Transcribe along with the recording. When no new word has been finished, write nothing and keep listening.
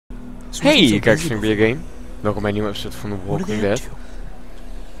Hey, kijkers van IkBenJeGame. Welkom bij een nieuwe episode van The Walking Dead.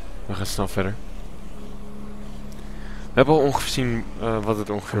 We gaan snel verder. We hebben al ongeveer zien wat het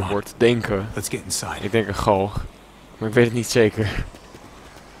ongeveer wordt. Denken. Ik denk een galg. Maar ik weet het niet zeker.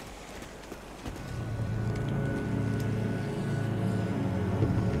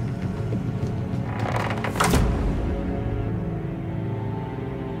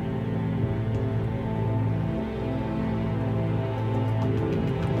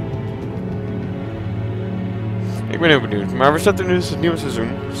 Ik ben heel benieuwd. Maar we starten nu dus het nieuwe seizoen.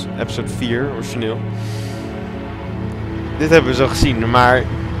 Dus episode 4, origineel. Dit hebben we zo gezien, maar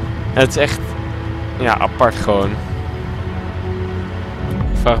het is echt ja, apart gewoon.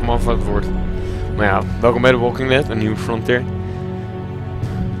 Ik vraag me af wat het wordt. Maar ja, welkom bij The Walking Dead, een nieuwe frontier.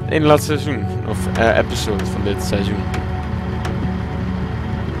 Het ene laatste seizoen, of episode van dit seizoen.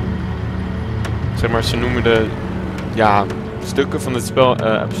 Zeg maar, ze noemen de ja, stukken van dit spel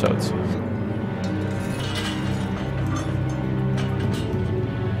episodes.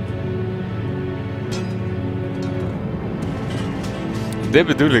 Dit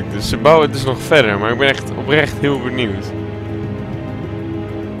bedoel ik dus. Ze bouwen het dus nog verder, maar ik ben echt oprecht heel benieuwd.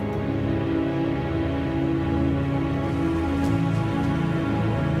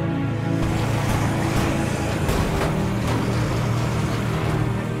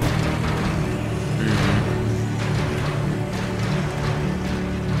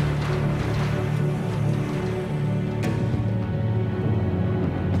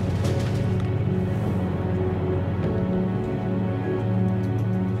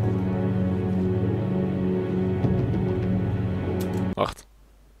 Wacht.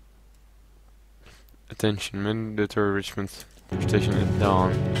 Attention, mandatory Richmond station at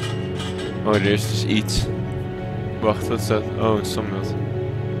dawn. Oh, er is dus iets. Wacht, wat is dat? Oh, het standbeeld.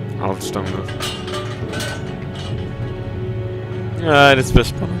 Half standbeeld. Ja, dit is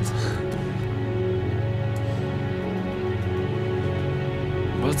best spannend.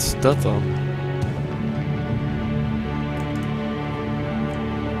 Wat is dat dan?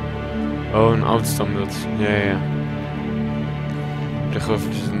 Oh, een oud standbeeld. Ja, ja, ja. Er geloof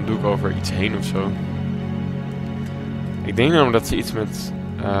ik dus een doek over iets heen of zo. Ik denk namelijk dat ze iets met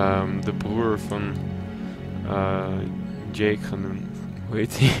de broer van Jake gaan doen. Hoe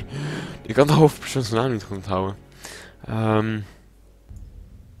heet die? Ik kan de hoofdpersoon zijn naam niet goed onthouden.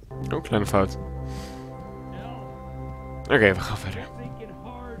 Oh, kleine fout. Oké, we gaan verder.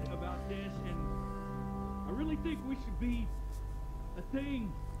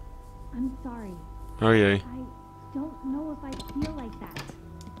 I'm sorry. Oh jee. I don't know if I feel like that.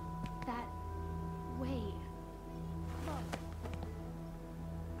 That way. Look.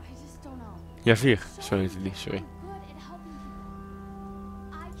 I just don't know. Ja, 4. Sorry, sorry.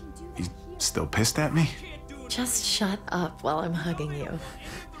 He's still pissed at me? Just shut up while I'm hugging you.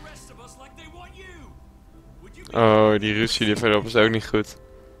 Oh, die ruzie die verderop is ook niet goed.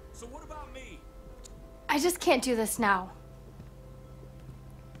 I just can't do this now.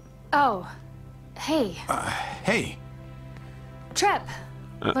 Oh. Hey. Hey. Trip.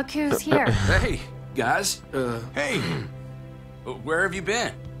 Look who's here. Hey, guys. Hey. Where have you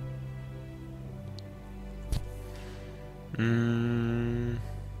been?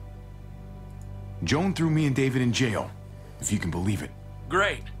 Joan threw me and David in jail, if you can believe it.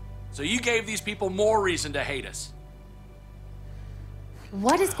 Great. So you gave these people more reason to hate us.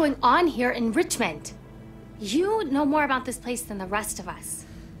 What is going on here in Richmond? You know more about this place than the rest of us.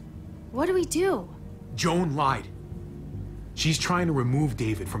 What do we do? Joan lied. She's trying to remove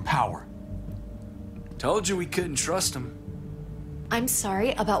David from power. Told you we couldn't trust him. I'm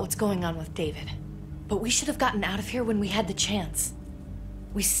sorry about what's going on with David, but we should have gotten out of here when we had the chance.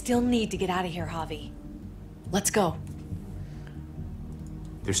 We still need to get out of here, Javi. Let's go.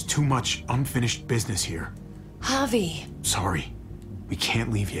 There's too much unfinished business here. Javi. Sorry. We can't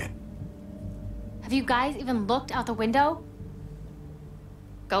leave yet. Have you guys even looked out the window?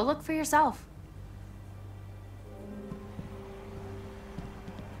 Go look for yourself.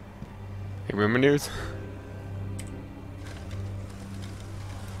 Ik ben benieuwd.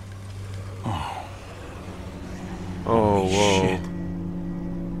 Oh, wow. shit.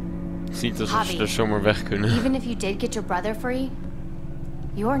 Het is niet alsof ze Javi, er zomaar weg kunnen. Even if you did get your brother free,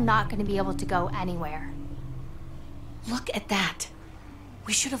 you're not going to be able to go anywhere. Look at that.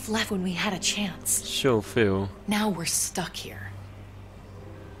 We should have left when we had a chance. Zoveel. Now we're stuck here.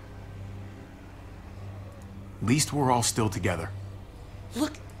 At least we're all still together.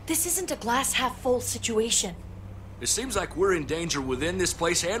 Look, this isn't a glass half full situation. It seems like we're in danger within this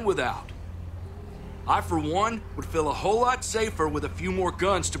place and without. I, for one, would feel a whole lot safer with a few more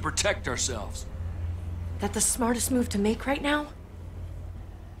guns to protect ourselves. That the smartest move to make right now?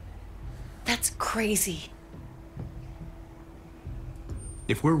 crazy.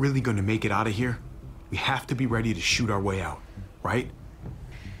 If we're really going to make it out of here, we have to be ready to shoot our way out, right?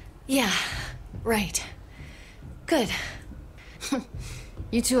 Yeah, right. Good.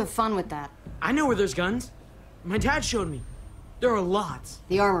 You two have fun with that. I know where there's guns. My dad showed me. There are lots.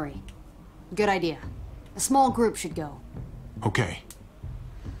 The armory. Good idea. A small group should go. Okay.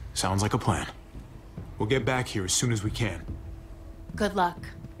 Sounds like a plan. We'll get back here as soon as we can. Good luck.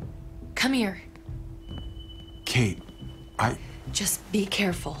 Come here. Kate, Just be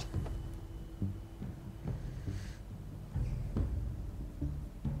careful.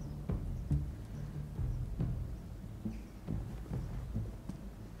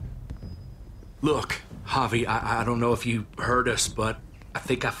 Look, Javi, I don't know if you heard us, but I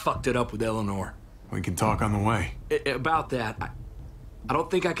think I fucked it up with Eleanor. We can talk on the way. About that, I don't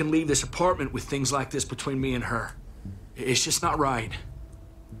think I can leave this apartment with things like this between me and her. It's just not right.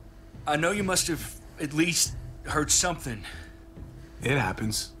 I know you must have at least heard something. It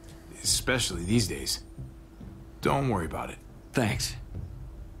happens, especially these days. Don't worry about it. Thanks.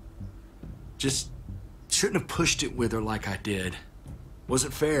 Just shouldn't have pushed it with her like I did.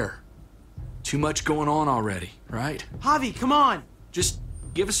 Wasn't fair. Too much going on already, right? Javi, come on! Just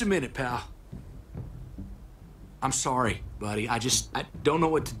give us a minute, pal. I'm sorry, buddy. I don't know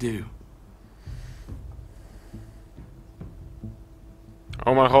what to do.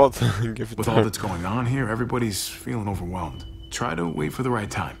 Oh my god. Give it With all that's going on here, everybody's feeling overwhelmed. Try to wait for the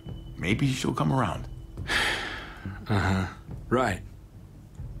right time. Maybe she'll come around. Right.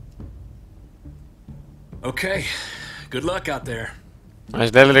 Okay. Good luck out there. Hij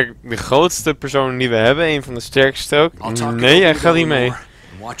is letterlijk de grootste persoon die we hebben. Een van de sterkste ook. I'll talk it Nee, over hij with gaat niet mee. Eleanor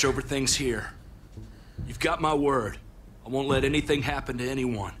and watch over things here. You've got my word. I won't let anything happen to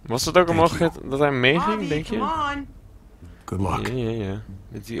anyone. Was het ook een Thank mogelijkheid dat hij meeging, Javi, denk je? come on! Good luck. Ja.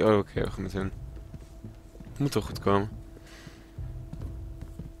 Met die ook heel goed met hun. Moet toch goed komen.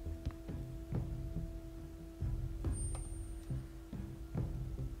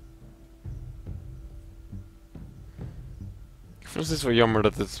 Ik vind het wel jammer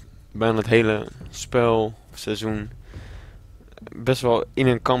dat het bijna het hele spelseizoen best wel in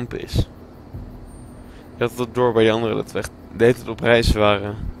een kamp is. Je had het door bij die anderen dat we echt de hele tijd op reis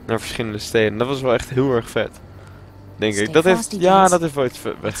waren naar verschillende steden. Dat was wel echt heel erg vet. Denk ik. Dat heeft, ja, dat heeft wel iets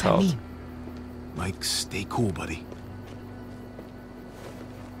weggehaald. Like, stay cool, buddy.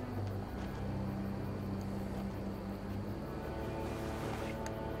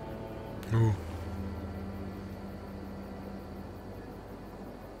 Oeh.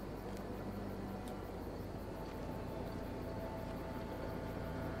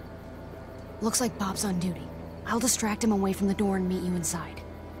 Looks like Bob's on duty. I'll distract him away from the door and meet you inside.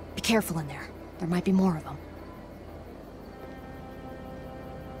 Be careful in there. There might be more of them.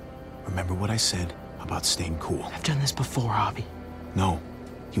 Remember what I said about staying cool? I've done this before, Javi. No,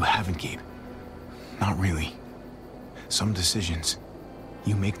 you haven't, Gabe. Not really. Some decisions,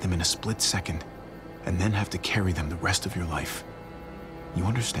 you make them in a split second, and then have to carry them the rest of your life. You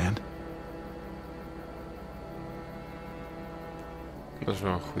understand? Dat is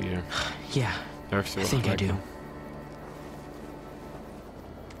wel een goeie. Yeah, Daar heeft hij I wel think I gelijk do. in.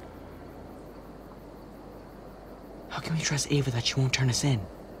 How can we trust Ava that she won't turn us in?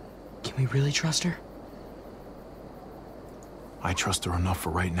 Can we really trust her? I trust her enough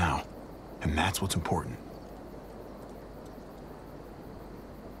for right now, and that's what's important.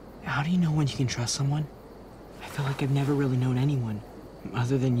 How do you know when you can trust someone? I feel like I've never really known anyone,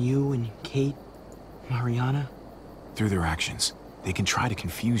 other than you and Kate, Mariana. Through their actions, they can try to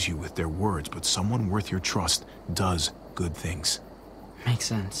confuse you with their words, but someone worth your trust does good things. Makes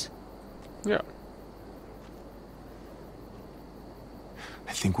sense. Ja.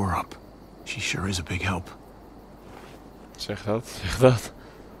 I think we're up. She sure is a big help. Zeg dat.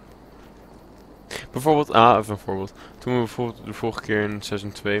 Bijvoorbeeld, even een voorbeeld. Toen we bijvoorbeeld de vorige keer in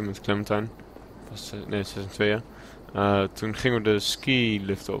seizoen 2 met Clementine, nee, seizoen 2 ja. Toen gingen we de ski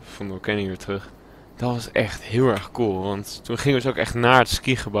lift op, vonden we Kenny weer terug. Dat was echt heel erg cool, want toen gingen we dus ook echt naar het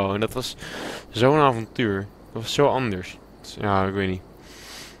skigebouw en dat was zo'n avontuur. Dat was zo anders. Dus, ja, ik weet niet.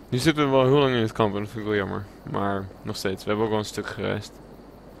 Nu zitten we wel heel lang in het kamp en dat vind ik wel jammer. Maar nog steeds, we hebben ook wel een stuk gereisd.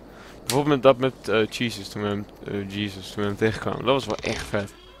 Bijvoorbeeld met dat met Jesus, toen we hem tegenkwamen. Dat was wel echt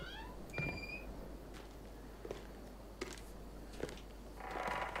vet.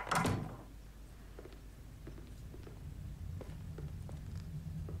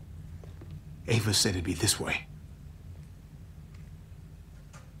 Ava said it'd be this way.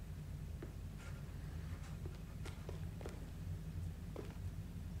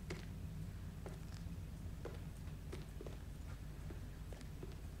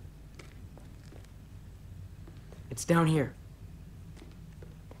 It's down here.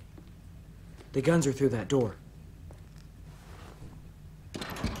 The guns are through that door.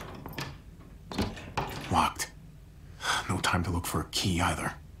 Locked. No time to look for a key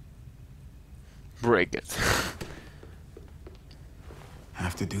either. Break it.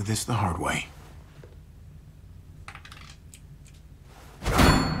 Have to do this the hard way.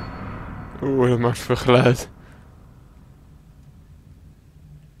 Oeh, dat maakt veel geluid.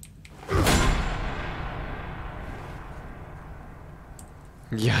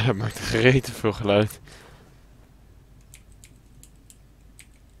 Ja, dat maakt gereten veel geluid.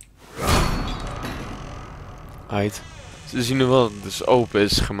 Uit. Ze zien nu wel dat het dus open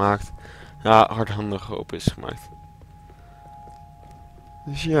is gemaakt. Ja, hardhandig open is gemaakt.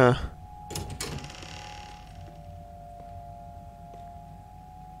 Dus ja.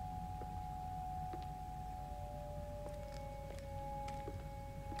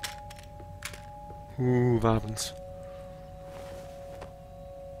 Oeh, wapens.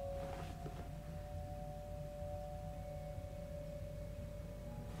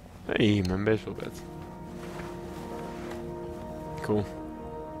 Hey, mijn baseballbed. Cool.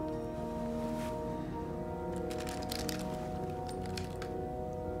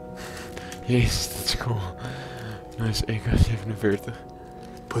 Jezus, dat is cool. Nice, EK47.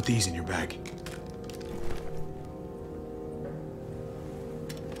 Put these in your bag.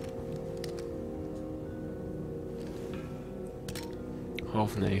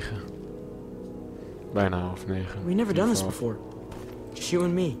 Half 9. Bijna half 9. We've never done this before. Just you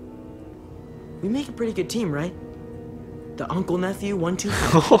and me. We make a pretty good team, right? The uncle-nephew 1-2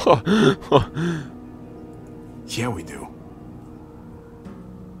 punch. Yeah, we do.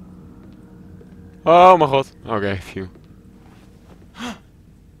 Oh mijn god. Oké, phew.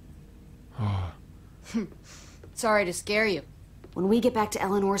 Sorry to scare you. When we get back to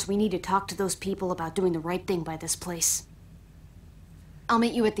Eleanor's, we need to talk to those people about doing the right thing by this place. I'll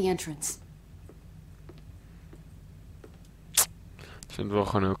meet you at the entrance. Ik vind het wel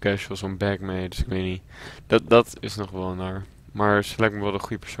gewoon heel casual, zo'n bag mee, dus ik weet niet. Dat is nog wel naar. Maar ze lijkt me wel de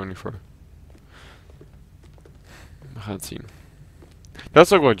goede persoon hiervoor. We gaan het zien. Dat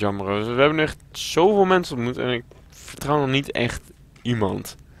is ook wat jammer. We hebben nu echt zoveel mensen ontmoet en ik vertrouw nog niet echt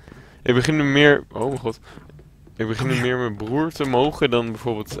iemand. Ik begin nu meer... Oh mijn god. Ik begin nu meer mijn broer te mogen dan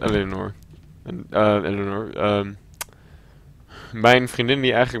bijvoorbeeld Eleanor. Mijn vriendin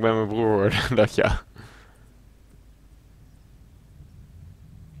die eigenlijk bij mijn broer hoorde. Dat ja.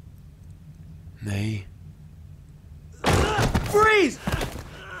 Nee. Freeze!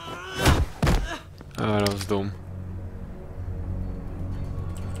 Ah, dat was dom.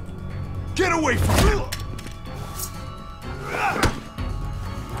 Get away from him!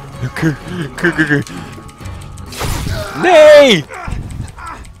 Nee!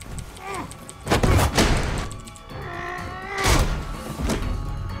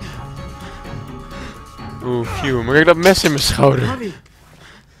 Oeh, phew. Maar kijk dat mes in mijn schouder. Javi,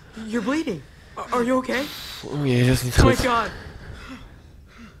 you're bleeding. Are you okay? Oeh jee, dat is niet Oh my goed. god.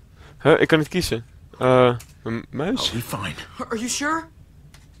 Huh, ik kan niet kiezen. Mijn muis? I'll be fine. Are you sure?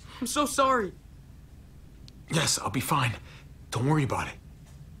 I'm so sorry. Yes, I'll be fine. Don't worry about it.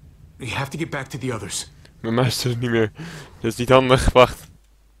 We have to get back to the others. Mijn muis doet het niet meer. Dat is niet handig. Wacht.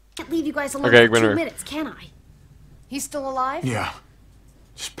 Can't leave you guys alone Okay, for ik ben 2 er. minutes, can I? He's still alive? Yeah.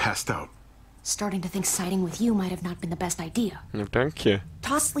 Just passed out. Starting to think siding with you might have not been the best idea. Nou, dank je.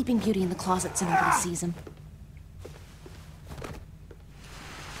 Toss Sleeping Beauty in the closet so nobody sees him.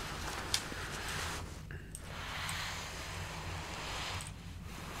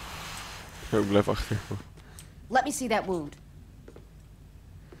 Ik blijf achter. Let me see that wound.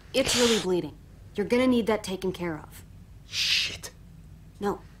 It's really bleeding. You're gonna need that taken care of. Shit.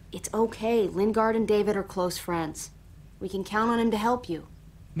 No, it's okay. Lingard and David are close friends. We can count on him to help you.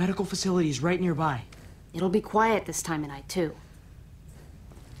 Medical facility's right nearby. It'll be quiet this time of night, too.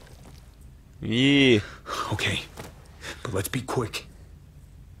 Yeah. Okay. But let's be quick.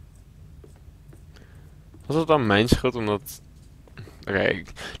 Was dat dan mijn schuld omdat... Oké,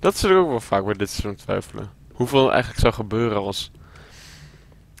 dat zit ik ook wel vaak bij dit soort twijfelen. Hoeveel eigenlijk zou gebeuren als...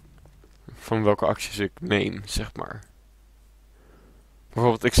 Van welke acties ik neem, zeg maar.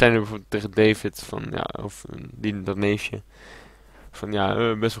 Bijvoorbeeld, ik zei nu bijvoorbeeld tegen David van, ja, of dat neefje. Van,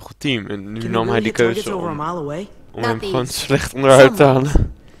 ja, best wel goed team. En nu nam hij die keuze om hem gewoon slecht onderuit te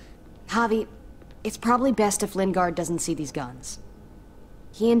halen. Javi, it's probably best if Lingard doesn't see these guns.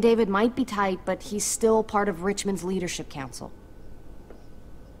 He and David might be tight, but he's still part of Richmond's leadership council.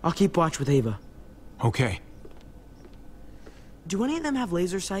 I'll keep watch with Ava. Okay. Do any of them have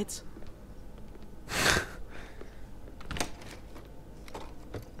laser sights?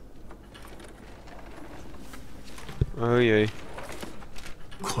 Oh jee.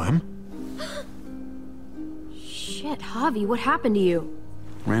 Clem? Shit, Javi, what happened to you?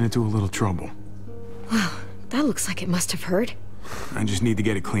 Ran into a little trouble. Wow, that looks like it must have hurt. I just need to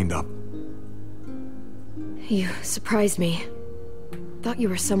get it cleaned up. You surprised me. Thought you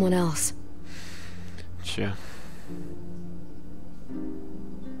were someone else. Tja.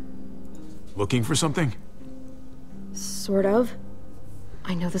 Looking for something? Sort of.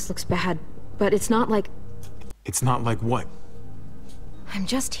 I know this looks bad, but it's not like... It's not like what? I'm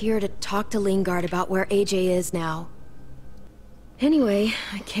just here to talk to Lingard about where AJ is now. Anyway,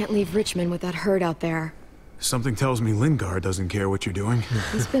 I can't leave Richmond with that herd out there. Something tells me Lingard doesn't care what you're doing.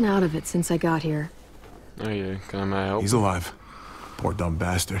 He's been out of it since I got here. Oh jee, kan hij mij helpen? He's alive. Poor dumb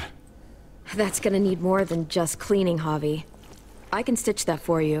bastard. That's gonna need more than just cleaning, Javi. I can stitch that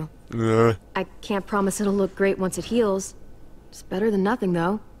for you. I can't promise it'll look great once it heals. It's better than nothing,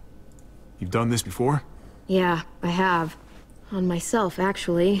 though. You've done this before? Yeah, I have. On myself,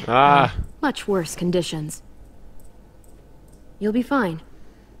 actually. Ah. Much worse conditions. You'll be fine.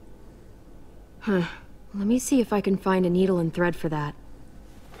 Huh. Let me see if I can find a needle and thread for that.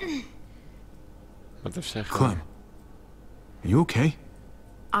 Wat heeft zij gedaan? Clem, are you okay?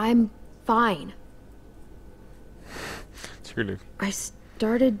 I'm fine. Tuurlijk. I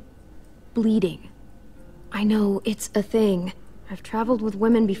started bleeding. I know, it's a thing. I've traveled with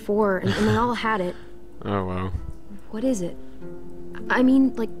women before, and they all had it. Oh wow. What is it? I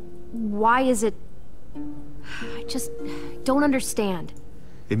mean, like, why is it... I just don't understand.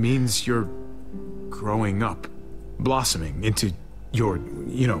 It means you're growing up, blossoming into your,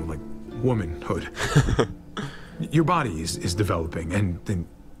 you know, like, womanhood. Your body is developing, and then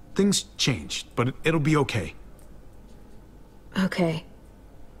things change, but it'll be okay. Okay.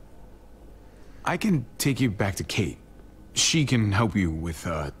 I can take you back to Kate. She can help you with,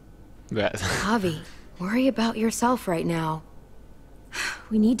 That. Javi, worry about yourself right now.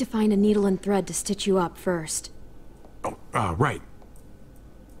 We need to find a needle and thread to stitch you up first. Oh, right.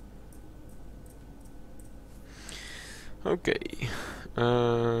 Oké.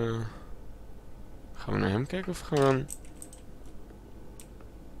 Gaan we naar hem kijken of gaan we dan...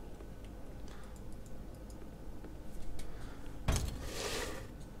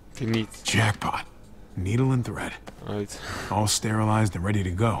 Ik denk niet. Jackpot. Needle and thread. Uit. All sterilized and ready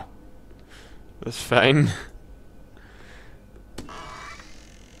to go. Dat is fijn.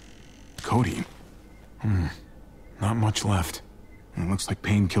 Codeine. Not much left. It looks like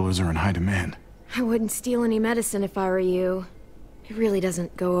painkillers are in high demand. I wouldn't steal any medicine if I were you. It really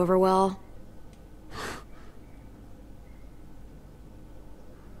doesn't go over well.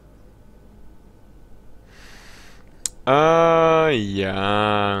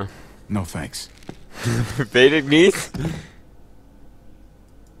 Ja. No thanks. Weet ik niet.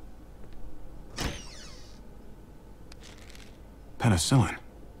 Penicillin.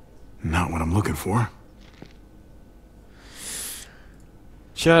 Not what I'm looking for.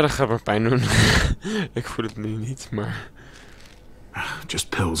 Tja, dat gaat maar pijn doen. Ik voel het nu niet, maar... Just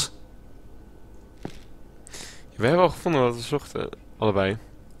pills. We hebben al gevonden wat we zochten. Allebei.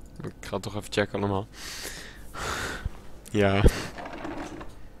 Ik ga het toch even checken allemaal. Ja.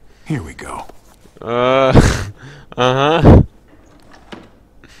 Here we go. Aha.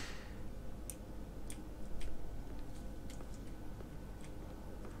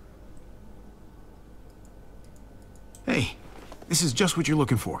 Hey, this is just what you're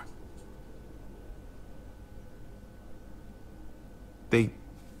looking for. They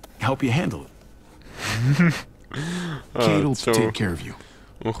help you handle it. Kate'll take care of you.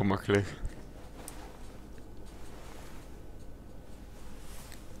 Ongemakkelijk.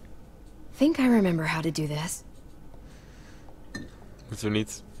 Think I remember how to do this. Moeten we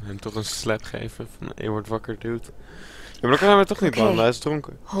niet hem toch een slap geven van je wordt wakker, dude. Ja, maar dan kan hij me toch niet behandelen, hij is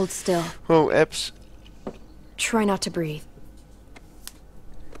dronken. Hold still. Oh, apps. Try not to breathe.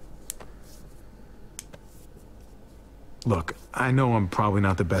 Look, I know I'm probably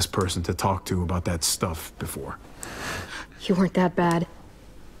not the best person to talk to about that stuff before. You weren't that bad.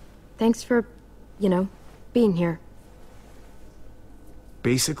 Thanks for, you know, being here.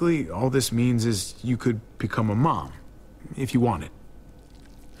 Basically, all this means is you could become a mom, if you wanted.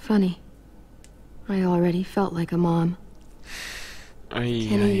 Funny. I already felt like a mom.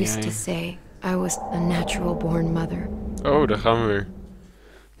 Kenny used to say I was a natural-born mother. Oh, daar gaan we weer.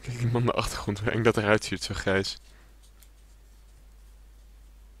 Kijk die man de achtergrond, hoe eng dat eruit ziet, zo grijs.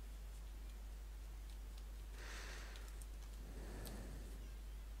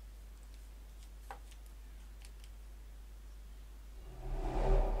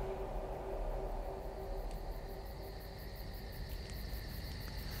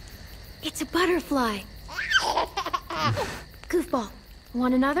 It's a butterfly. Goofball,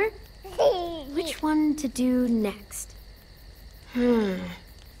 want another? Which one to do next?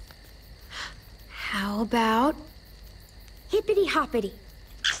 How about hippity hoppity?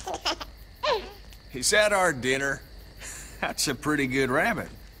 Is that our dinner? That's a pretty good rabbit.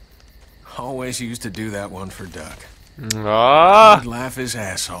 Always used to do that one for Duck. He'd laugh his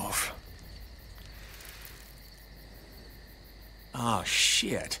ass off. Oh,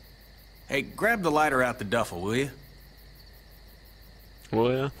 shit. Hey, grab the lighter out the duffel, will you?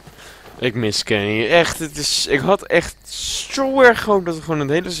 Wil je? Ik mis Kenny. Echt, ik had echt zo erg gehoopt dat we gewoon het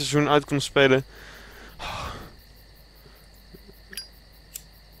hele seizoen uit konden spelen.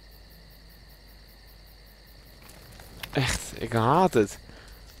 Echt, ik haat het.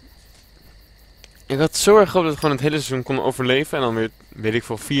 Ik had zo erg gehoopt dat we gewoon het hele seizoen konden overleven. En dan weer, weet ik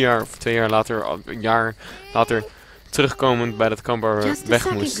veel, 4 jaar of 2 jaar later, een jaar later, terugkomend bij dat kamp waar we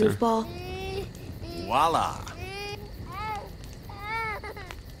weg moesten. Voila.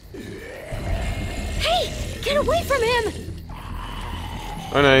 Hey, get away from him!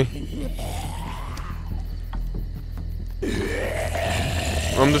 Oh nee.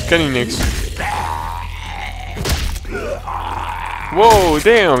 Waarom doet Kenny niks? Wow,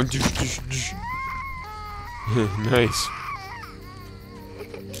 damn! Nice.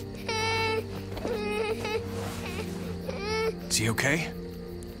 Is he okay?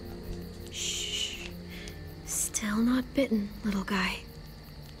 Shh. Still not bitten, little guy.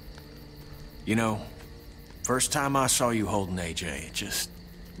 You know, first time I saw you holding AJ, it just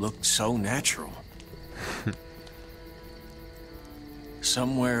looked so natural.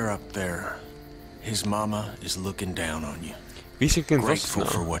 Somewhere up there, his mama is looking down on you. Wie is een kind was Grateful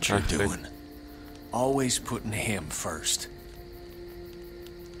het for nou? what you're doing. Always putting him first.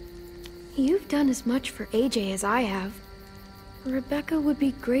 You've done as much for AJ as I have. Rebecca would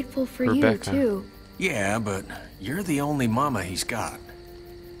be grateful for you, too. Yeah, but you're the only mama he's got.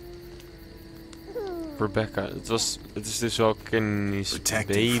 Rebecca, het is dus wel Kenny's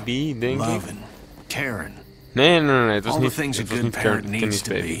baby, denk ik. Loving, caring. Nee, het was all niet, the things a het was good niet parent needs Kenny's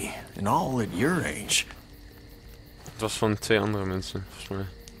to baby. be, and all at your age. Het was van 2 andere mensen, volgens mij.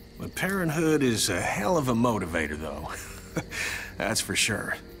 But parenthood is a hell of a motivator, though. That's for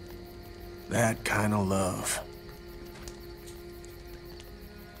sure. That kind of love.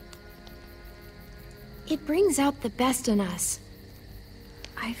 It brings out the best in us.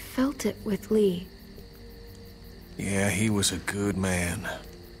 I felt it with Lee. Yeah, he was a good man.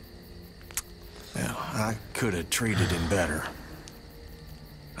 Now, I could have treated him better.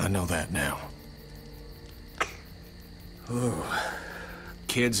 I know that now. Ooh.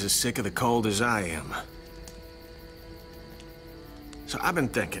 Kid's as sick of the cold as I am. So I've been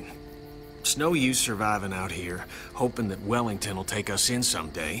thinking, it's no use surviving out here, hoping that Wellington will take us in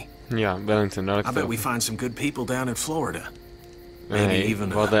someday. Ja, Wellington. I bet we find some good people down in Florida. Nee, Maybe even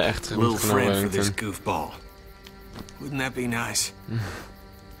we hadden echt a little goed gedaan, friend for this Wellington. goofball. Wouldn't that be nice?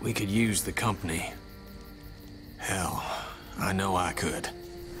 We could use the company. Hell, I know I could.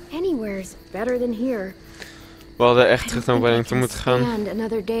 Anywhere's better than here. We hadden echt terug naar Wellington moeten gaan. And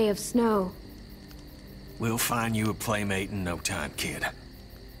another day of snow. We'll find you a playmate in no time, kid.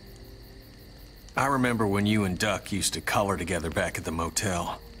 I remember when you and Duck used to color together back at the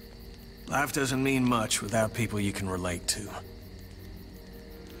motel. Life doesn't mean much without people you can relate to.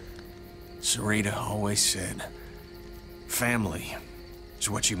 Sarita always said, family is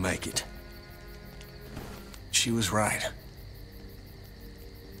what you make it. She was right.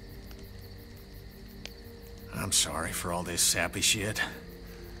 I'm sorry for all this sappy shit.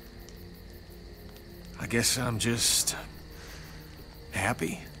 I guess I'm just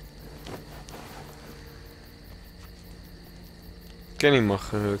happy. Kenny mag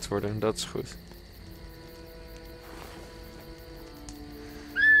gehukt worden, dat is goed.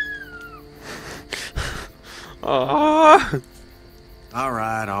 Ah. All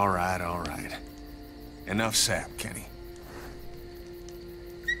right. Enough sap, Kenny.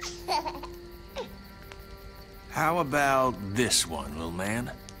 How about this one, little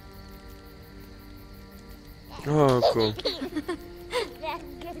man? Oh, cool.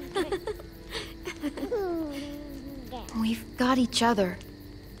 We've got each other.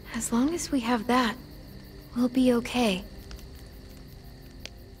 As long as we have that, we'll be okay.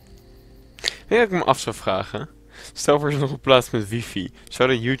 Ja, ik me af zou vragen. Stel voor ze nog op plaats met wifi.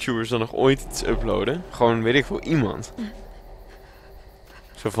 Zouden YouTubers dan nog ooit iets uploaden? Gewoon, weet ik wel, iemand.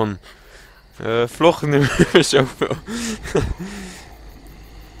 Zo van... vlog nummer zoveel.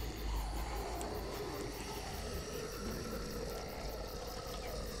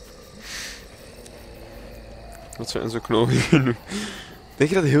 Wat zou Enzo Knol hier doen? Denk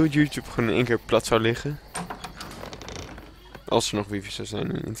je dat heel YouTube gewoon in één keer plat zou liggen? Als er nog wifi zou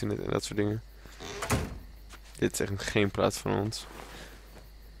zijn en internet en dat soort dingen. Dit is echt geen plaats van ons.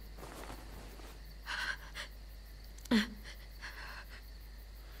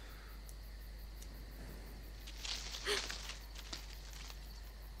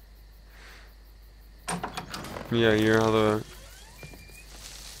 Ja, hier hadden we...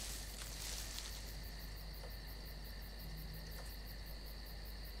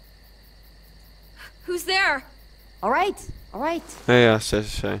 Who's there? All right, all right. Ja, ja,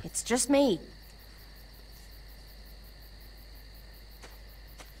 zei. It's just me.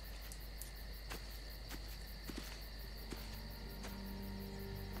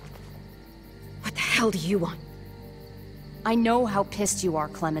 What the hell do you want? I know how pissed you are,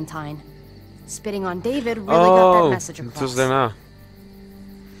 Clementine. Spitting on David really got that message across. Het was daarna.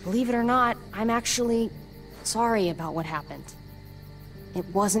 Believe it or not, I'm actually sorry about what happened. It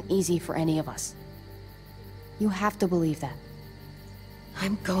wasn't easy for any of us. You have to believe that.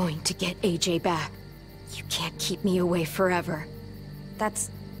 I'm going to get AJ back. You can't keep me away forever. That's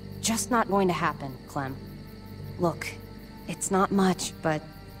just not going to happen, Clem. Look, it's not much, but...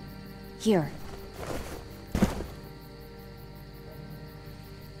 Here.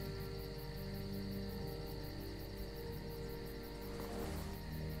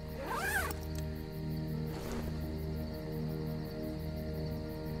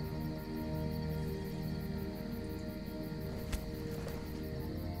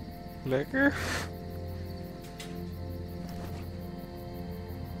 Lekker.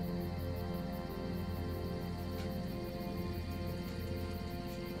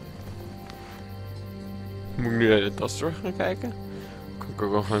 Moet ik nu uit de tas terug gaan kijken? Kan ik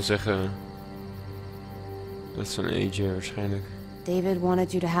ook wel gaan zeggen... Dat is een AJ waarschijnlijk. David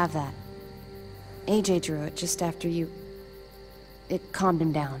wanted you to have that. AJ drew it just after you... It calmed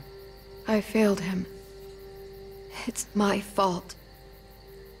him down. I failed him. It's my fault.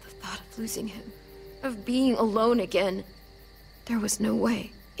 The thought of losing him, of being alone again. There was no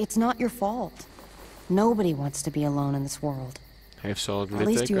way. It's not your fault. Nobody wants to be alone in this world. Heeft ze al het At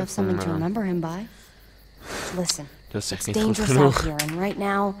least you have something to remember him by. Listen, it's dangerous out here, and right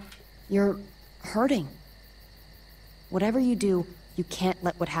now, you're hurting. Whatever you do, you can't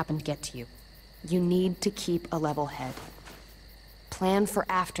let what happened get to you. You need to keep a level head. Plan for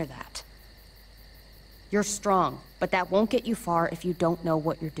after that. You're strong, but that won't get you far if you don't know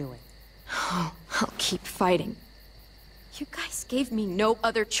what you're doing. Oh, I'll keep fighting. You guys gave me no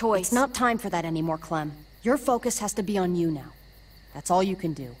other choice. It's not time for that anymore, Clem. Your focus has to be on you now. That's all you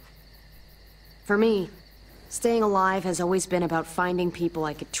can do. For me, staying alive has always been about finding people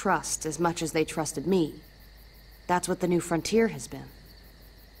I could trust as much as they trusted me. That's what the new frontier has been.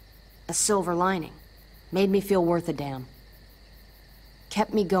 A silver lining. Made me feel worth a damn.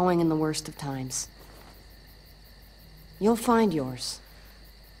 Kept me going in the worst of times. You'll find yours.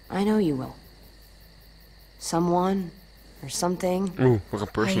 I know you will. Someone or something. Ooh, what a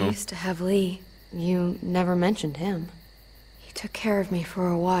personal. I used to have Lee. You never mentioned him. He took care of me for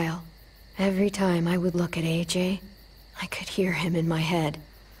a while. Every time I would look at AJ, I could hear him in my head,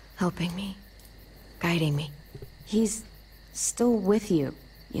 helping me, guiding me. He's still with you,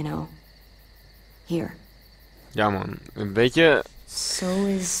 you know. Here. Ja man, een beetje... So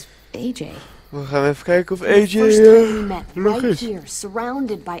is AJ. We gaan even kijken of AJ Right here,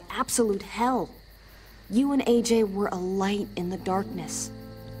 surrounded by absolute hell. You and AJ were a light in the darkness.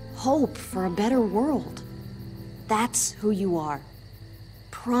 Hope for a better world. That's who you are.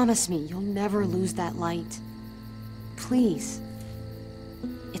 Promise me you'll never lose that light. Please.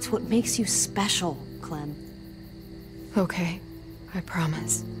 It's what makes you special, Clem. Okay, I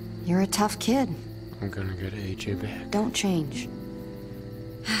promise. You're a tough kid. I'm gonna get AJ back. Don't change.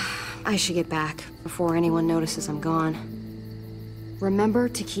 I should get back before anyone notices I'm gone.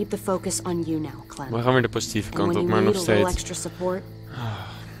 Remember to keep the focus on you now, Clem. We gaan weer de positieve kant op, maar nog steeds.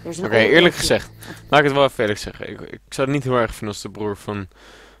 Oké, eerlijk gezegd. Laat ik het wel even eerlijk zeggen. Ik zou het niet heel erg vinden als de broer van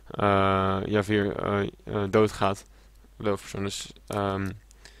Javier doodgaat. De hoofdpersoon. Dus,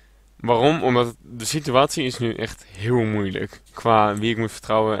 waarom? Omdat de situatie is nu echt heel moeilijk. Qua wie ik moet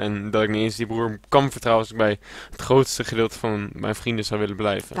vertrouwen en dat ik niet eens die broer kan vertrouwen als ik bij het grootste gedeelte van mijn vrienden zou willen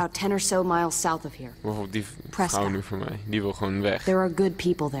blijven. About 10 or so miles south of here. Bijvoorbeeld die vrouw nu voor mij. Die wil gewoon weg. There are good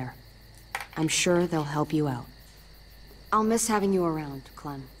people there. I'm sure they'll help you out. I'll miss having you around,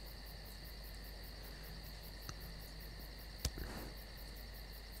 Clem.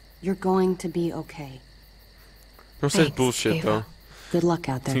 You're going to be okay. Nog steeds bullshit, though. Good luck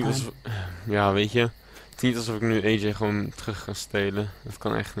out there, bud. Ja, weet je. Het is niet alsof ik nu AJ gewoon terug ga stelen. Dat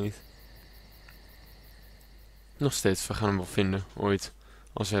kan echt niet. Nog steeds, we gaan hem wel vinden, ooit.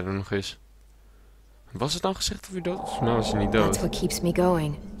 Als hij er nog is. Was het dan gezegd of hij dood was? Nou, is hij niet dood. That's what keeps me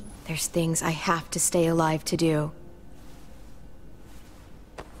going. There's things I have to stay alive to do.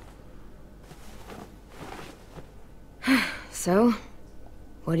 So,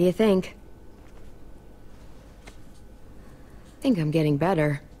 what do you think? I think I'm getting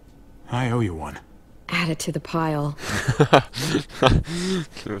better. I owe you one. Add it to the pile.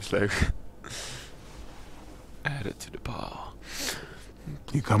 Dat was leuk. Add it to the pile.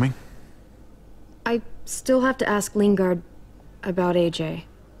 You coming? I still have to ask Lingard about AJ.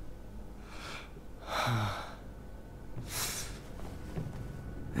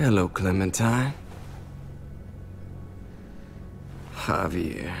 Hello, Clementine.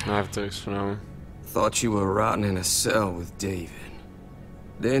 Javier. Hij heeft teruggenomen. Thought you were rotting in a cell with David.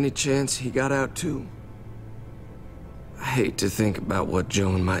 There any chance he got out too? I hate to think about what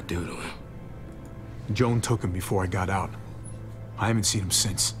Joan might do to him. Joan took him before I got out. I haven't seen him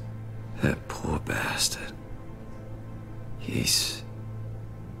since. That poor bastard. He's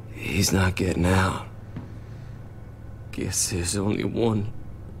not getting out. Guess there's only one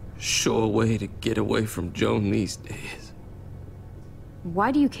sure way to get away from Joan these days.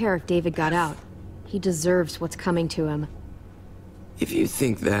 Why do you care if David got out? He deserves what's coming to him. If you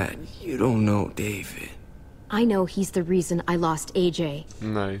think that, you don't know David. I know he's the reason I lost AJ.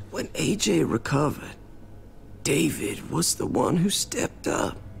 Nee. When AJ recovered, David was the one who stepped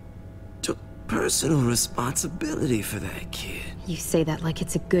up. Took personal responsibility for that kid. You say that like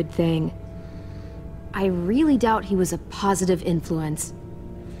it's a good thing. I really doubt he was a positive influence.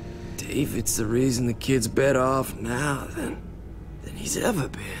 David's the reason the kid's better off now than he's ever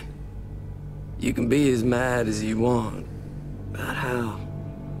been. You can be as mad as you want about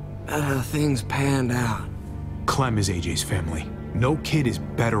how things panned out. Clem is AJ's family. No kid is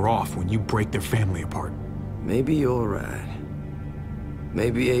better off when you break their family apart. Maybe you're right.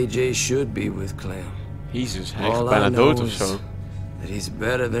 Maybe AJ should be with Clem. Jezus, hij gaat bijna dood of zo. That he's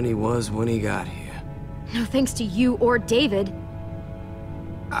better than he was when he got here. No thanks to you or David.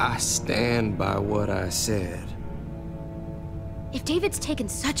 I stand by what I said. If David's taken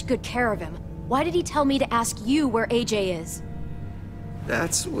such good care of him, why did he tell me to ask you where AJ is?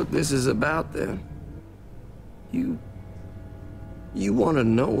 That's what this is about, then. You want to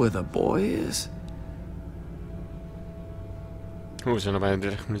know where the boy is? We zijn al bijna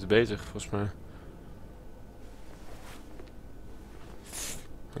 30 minuten bezig, volgens mij.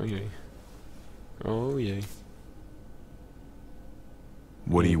 Oh jee. Oh jee.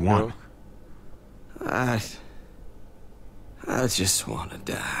 What do you want? I just want to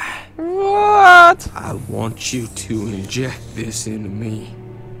die. What? I want you to inject this into me.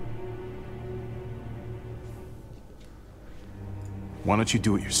 Why don't you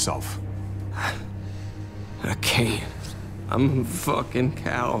do it yourself? I can't. I'm a fucking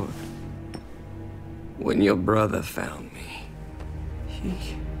coward. When your brother found me,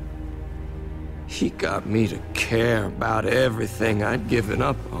 he got me to care about everything I'd given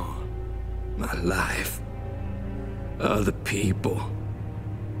up on. My life. Other people.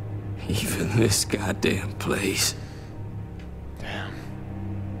 Even this goddamn place. Damn.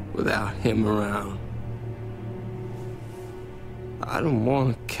 Without him around, I don't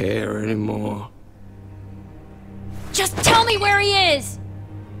want to care anymore. Just tell me where he is!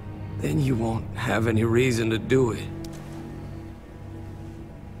 Then you won't have any reason to do it.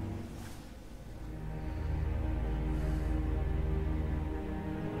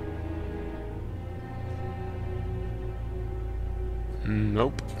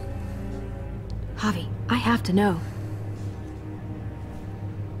 Nope. Javi, I have to know.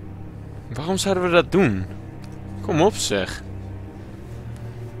 Waarom zouden we dat doen? Kom op, zeg.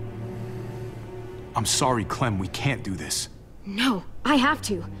 I'm sorry, Clem, we can't do this. No, I have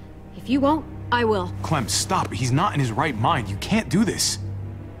to. If you won't, I will. Clem, stop. He's not in his right mind. You can't do this.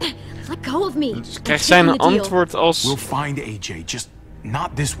 Let go of me. Dus krijgt zij een antwoord als... We'll find AJ, just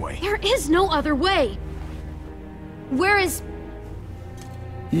not this way. There is no other way. Where is...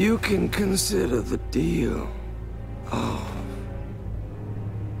 You can consider the deal. Oh.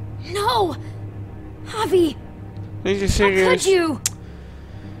 No! Javi! Weet je How serieus? could you?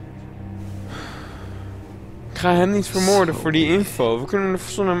 Ik ga hem niet vermoorden voor die info. We kunnen de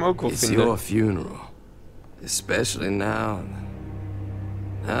zonder hem ook wel It's vinden. your funeral. Especially now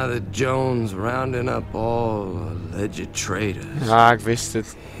that Joan's rounding up all alleged traitors. Ja, ik wist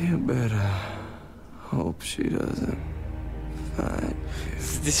het. You better hope she doesn't find you.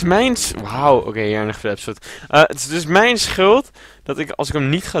 Het is mijn... Wauw, oké, hier nog de episode. Het is dus mijn schuld dat ik, als ik hem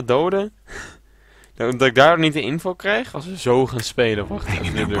niet ga doden... dat ik daar niet de info krijg als we zo gaan spelen. Wacht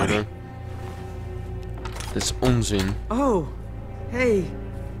even, de deur door. Dat is onzin. Oh, hey.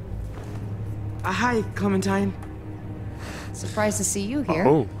 Hi, Clementine. Surprised to see you here.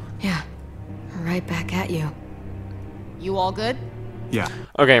 Oh. Yeah, right back at you. You all good? Yeah.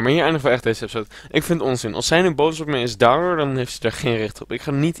 Oké, maar hier eindigen we echt deze episode. Ik vind het onzin. Als zij nu boos op me is daardoor, dan heeft ze daar geen recht op. Ik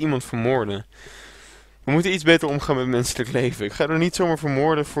ga niet iemand vermoorden. We moeten iets beter omgaan met menselijk leven. Ik ga er niet zomaar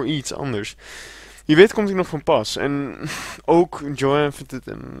vermoorden voor iets anders. Je weet komt hij nog van pas. En ook Joanne vindt het,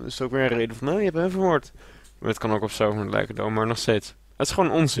 en dat is ook weer een reden van, nou, je hebt hem vermoord. Maar het kan ook op zo lijken dan, maar nog steeds. Het is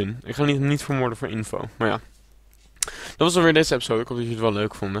gewoon onzin. Ik ga niet vermoorden voor info. Maar ja. Dat was alweer deze episode. Ik hoop dat jullie het wel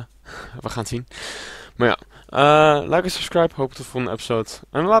leuk vonden. We gaan het zien. Maar ja. Like en subscribe. Hoop tot de volgende episode.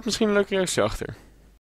 En laat misschien een leuke reactie achter.